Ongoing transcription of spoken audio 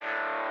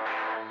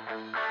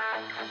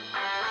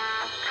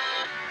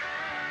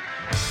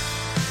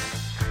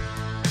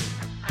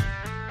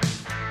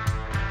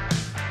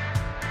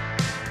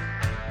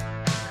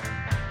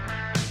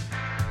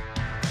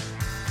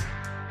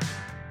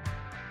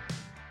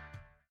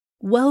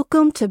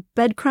Welcome to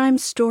Bed Crime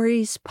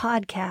Stories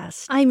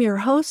Podcast. I'm your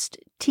host,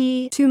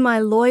 T. To my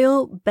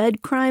loyal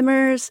bed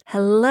crimers,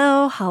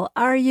 hello, how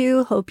are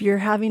you? Hope you're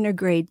having a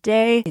great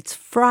day. It's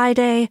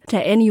Friday. To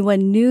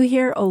anyone new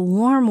here, a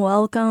warm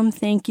welcome.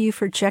 Thank you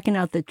for checking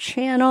out the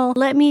channel.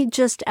 Let me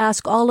just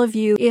ask all of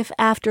you, if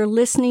after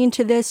listening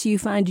to this you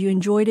find you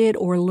enjoyed it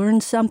or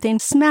learned something,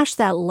 smash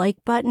that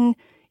like button.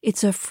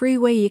 It's a free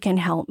way you can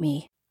help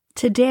me.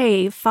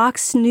 Today,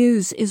 Fox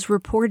News is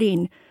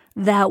reporting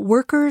that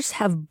workers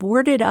have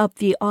boarded up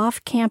the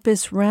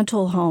off-campus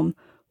rental home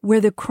where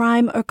the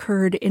crime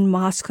occurred in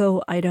Moscow,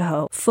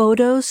 Idaho.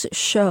 Photos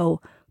show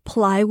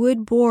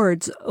plywood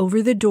boards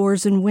over the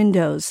doors and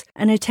windows,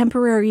 and a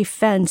temporary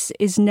fence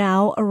is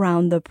now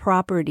around the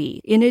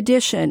property. In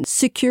addition,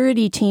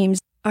 security teams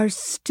are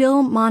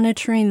still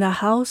monitoring the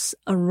house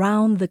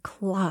around the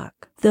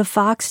clock. The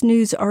Fox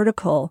News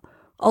article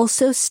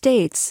also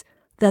states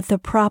that the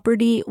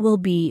property will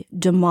be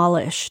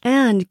demolished.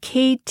 And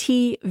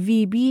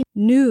KTVB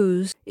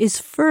News is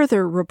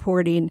further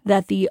reporting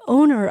that the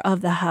owner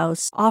of the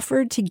house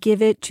offered to give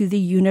it to the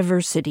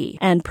university.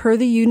 And per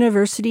the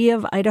University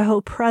of Idaho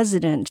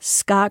president,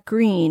 Scott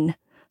Green,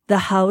 the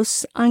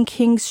house on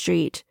King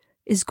Street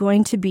is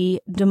going to be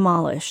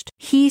demolished.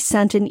 He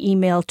sent an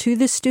email to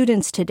the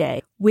students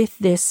today with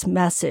this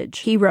message.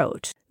 He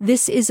wrote,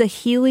 "This is a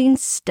healing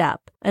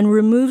step and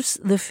removes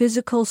the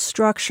physical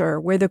structure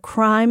where the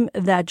crime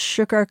that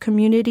shook our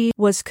community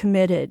was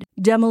committed.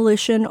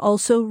 Demolition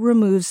also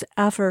removes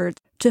effort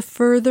to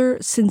further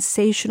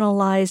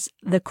sensationalize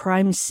the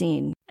crime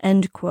scene."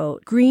 End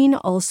quote. Green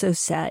also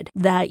said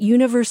that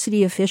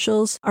university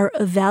officials are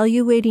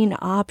evaluating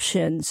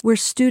options where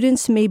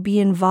students may be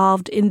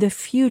involved in the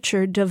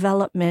future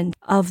development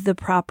of the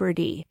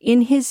property.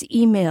 In his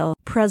email,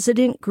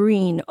 President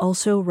Green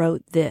also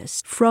wrote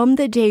this: "From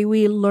the day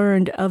we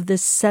learned of the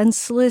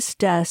senseless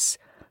deaths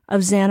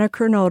of Xana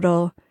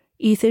Kernodle,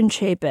 Ethan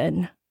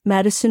Chapin,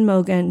 Madison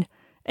Mogen,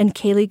 and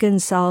Kaylee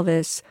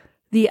Gonsalves,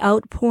 the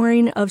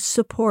outpouring of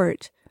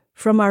support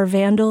from our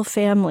Vandal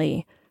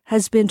family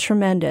has been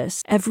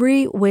tremendous.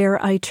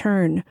 Everywhere I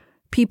turn,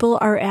 people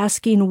are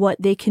asking what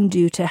they can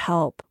do to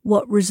help.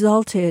 What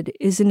resulted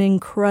is an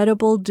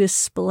incredible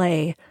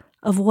display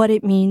of what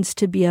it means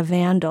to be a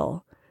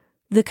Vandal.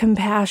 The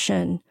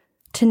compassion,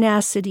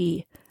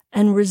 tenacity,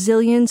 and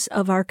resilience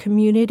of our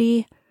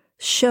community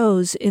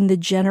shows in the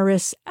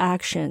generous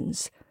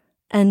actions."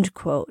 End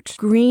quote.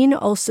 Green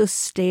also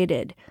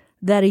stated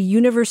that a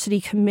university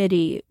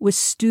committee with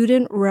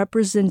student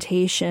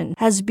representation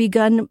has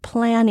begun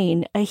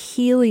planning a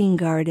healing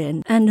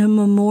garden and a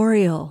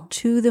memorial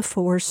to the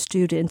 4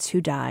 students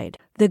who died.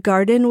 The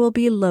garden will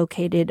be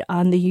located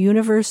on the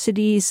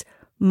university's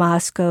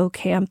Moscow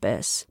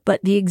campus, but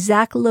the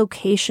exact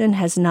location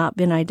has not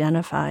been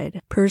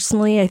identified.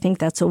 Personally, I think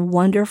that's a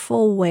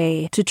wonderful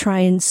way to try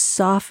and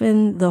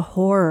soften the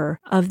horror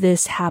of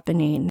this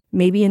happening.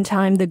 Maybe in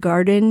time the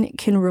garden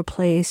can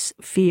replace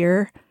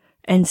fear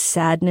and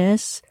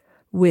sadness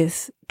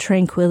with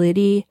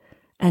tranquility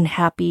and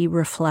happy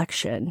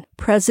reflection.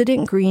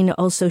 President Green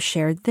also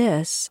shared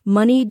this: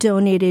 "Money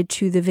donated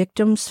to the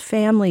victims'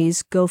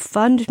 families'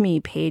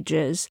 GoFundMe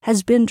pages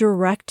has been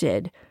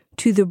directed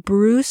to the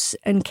Bruce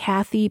and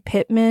Kathy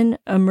Pittman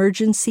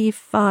Emergency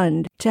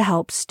Fund to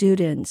help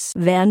students.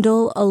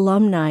 Vandal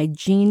alumni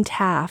Gene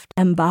Taft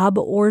and Bob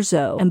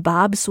Orzo and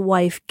Bob's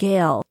wife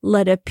Gail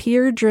led a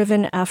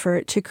peer-driven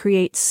effort to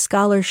create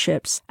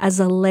scholarships as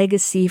a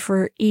legacy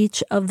for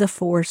each of the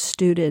 4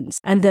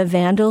 students, and the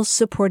Vandals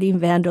Supporting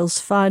Vandals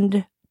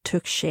Fund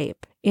took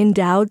shape.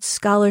 Endowed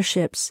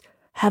scholarships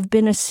have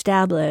been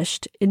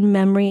established in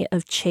memory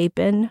of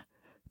Chapin,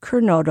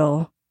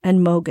 Kernodle, and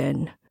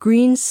Mogen."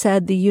 Green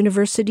said the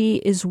university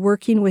is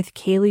working with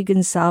Kaylee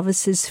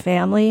Gonsalves'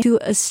 family to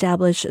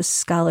establish a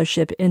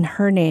scholarship in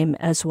her name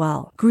as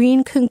well.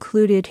 Green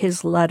concluded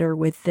his letter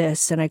with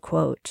this, and I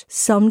quote,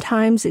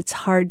 "Sometimes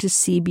it's hard to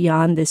see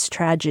beyond this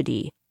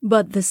tragedy,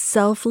 but the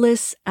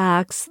selfless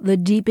acts, the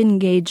deep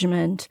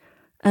engagement,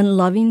 and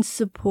loving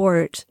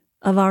support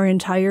of our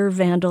entire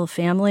Vandal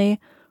family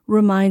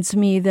reminds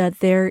me that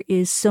there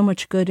is so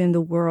much good in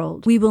the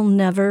world. We will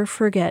never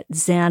forget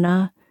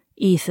Xana,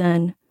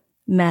 Ethan,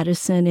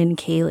 Madison, and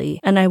Kaylee,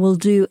 and I will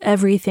do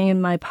everything in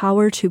my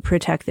power to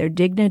protect their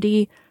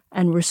dignity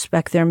and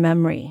respect their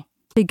memory.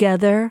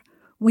 Together,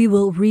 we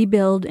will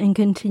rebuild and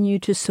continue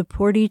to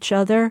support each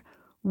other.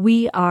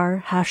 We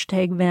are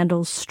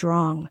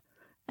 #VandalStrong."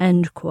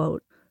 End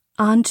quote.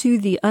 On to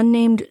the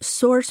unnamed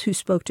source who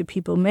spoke to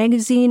People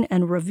magazine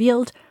and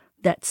revealed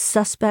that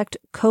suspect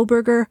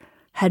Kohberger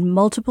had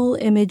multiple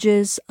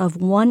images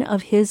of one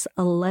of his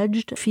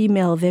alleged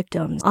female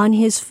victims on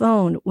his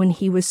phone when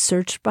he was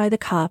searched by the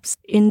cops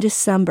in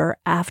December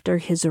after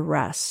his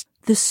arrest.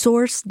 The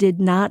source did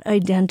not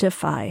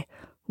identify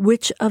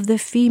Which of the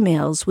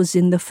females was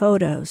in the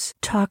photos?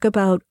 Talk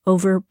about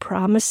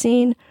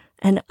over-promising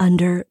and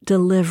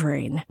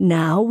under-delivering.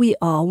 Now we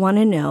all want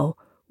to know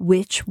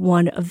which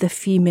one of the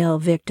female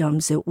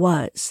victims it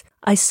was.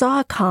 I saw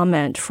a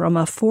comment from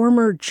a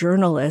former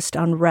journalist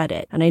on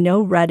Reddit, and I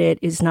know Reddit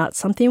is not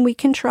something we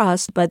can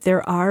trust, but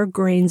there are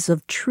grains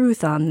of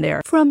truth on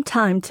there from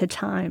time to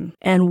time.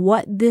 And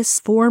what this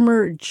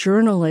former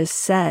journalist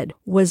said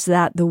was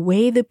that the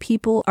way the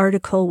People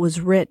article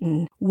was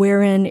written,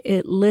 wherein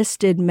it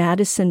listed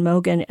Madison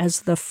Mogen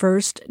as the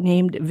first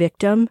named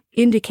victim,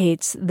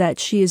 indicates that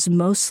she is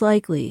most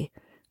likely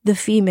the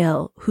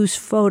female whose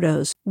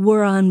photos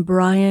were on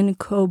Brian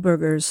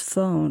Kohberger's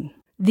phone.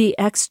 The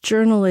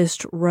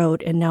ex-journalist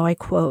wrote, and now I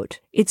quote,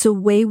 "It's a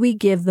way we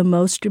give the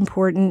most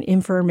important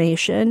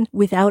information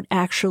without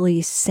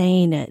actually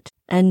saying it,"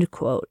 end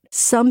quote.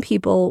 Some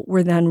people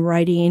were then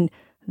writing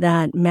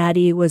that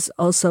Maddie was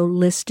also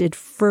listed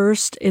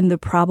first in the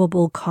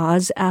probable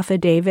cause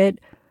affidavit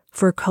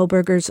for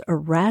Kohberger's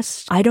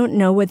arrest. I don't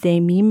know what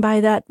they mean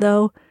by that,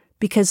 though,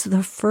 because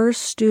the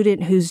first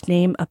student whose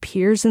name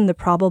appears in the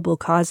probable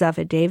cause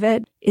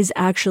affidavit is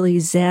actually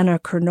Xana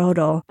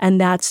Kernodle,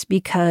 and that's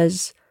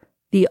because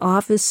the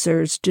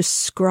officers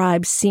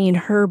describe seeing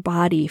her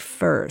body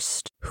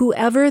first.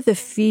 Whoever the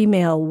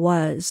female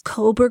was,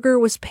 Kohberger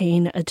was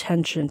paying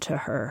attention to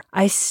her.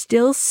 I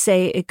still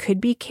say it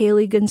could be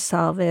Kaylee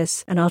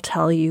Gonsalves, and I'll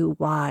tell you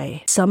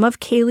why. Some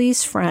of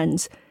Kaylee's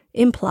friends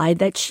implied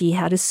that she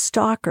had a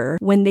stalker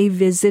when they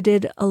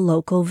visited a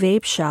local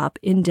vape shop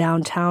in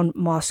downtown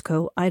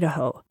Moscow,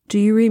 Idaho. Do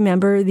you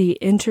remember the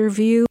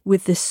interview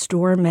with the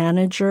store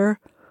manager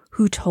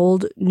who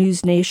told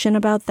News Nation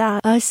about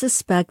that? I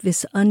suspect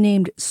this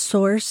unnamed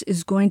source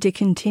is going to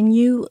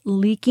continue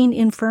leaking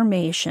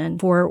information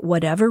for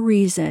whatever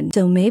reason,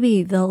 so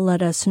maybe they'll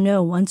let us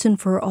know once and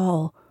for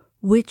all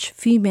which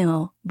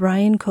female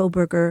Brian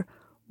Kohberger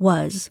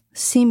was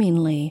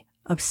seemingly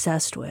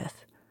obsessed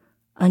with.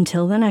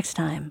 Until the next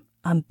time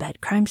on Bed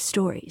Crime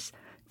Stories,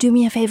 do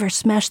me a favor,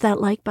 smash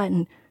that like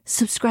button,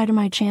 subscribe to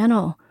my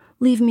channel,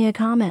 leave me a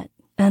comment,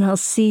 and I'll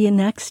see you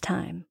next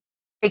time.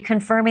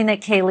 Confirming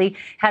that Kaylee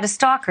had a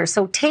stalker.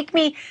 So take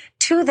me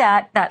to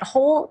that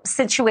whole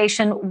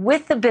situation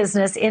with the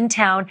business in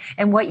town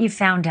and what you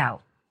found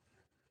out.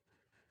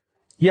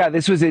 Yeah,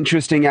 this was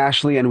interesting,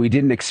 Ashley, and we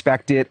didn't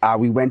expect it.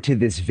 We went to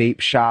this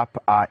vape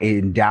shop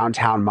in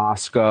downtown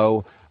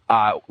Moscow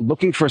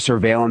looking for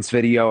surveillance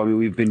video. I mean,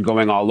 we've been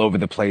going all over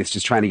the place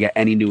just trying to get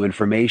any new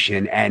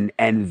information. And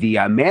the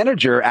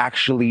manager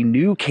actually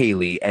knew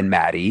Kaylee and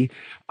Maddie.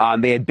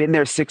 They had been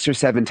there 6 or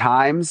 7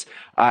 times.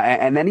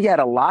 And then he had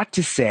a lot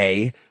to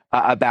say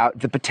about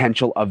the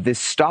potential of this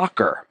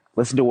stalker.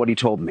 Listen to what he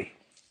told me.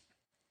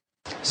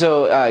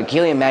 So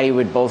Kaylee and Maddie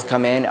would both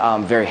come in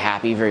very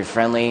happy, very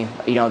friendly.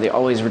 You know, they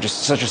always were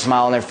just such a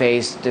smile on their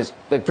face. Just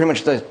like pretty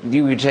much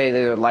you could say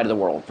they're the light of the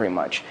world, pretty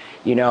much.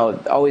 You know,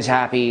 always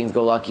happy,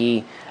 go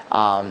lucky.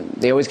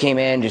 They always came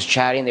in just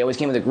chatting. They always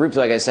came with a group,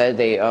 like I said.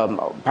 They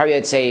probably,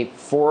 I'd say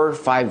 4 or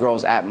 5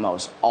 girls at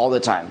most, all the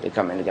time. They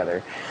come in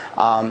together.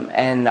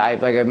 And I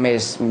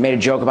made a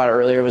joke about it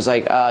earlier. It was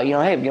like, you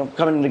know, hey, you know,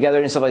 coming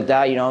together and stuff like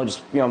that. You know,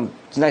 just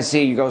it's nice to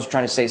see you girls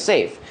trying to stay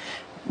safe.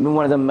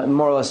 One of them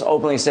more or less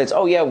openly says,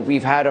 "Oh yeah,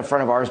 we've had a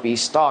friend of ours be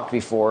stalked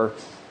before,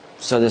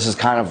 so this is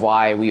kind of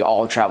why we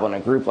all travel in a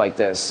group like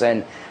this."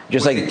 And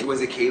just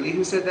was it Kaylee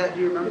who said that? Do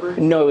you remember?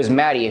 No, it was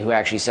Maddie who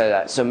actually said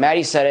that. So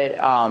Maddie said it,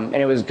 and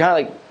it was kind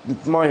of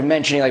like more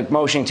mentioning, like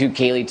motioning to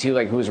Kaylee too,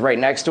 like who was right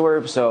next to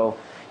her. So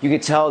you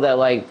could tell that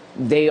like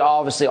they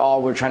obviously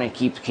all were trying to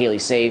keep Kaylee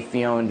safe,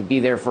 you know, and to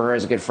be there for her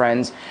as good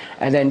friends.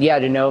 And then yeah,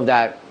 to know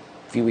that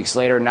a few weeks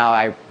later, now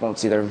I won't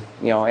see them,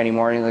 you know,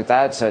 anymore, anything like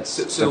that. So it's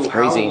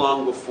crazy. How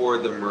long before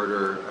the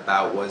murder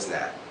about was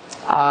that?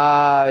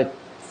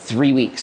 3 weeks.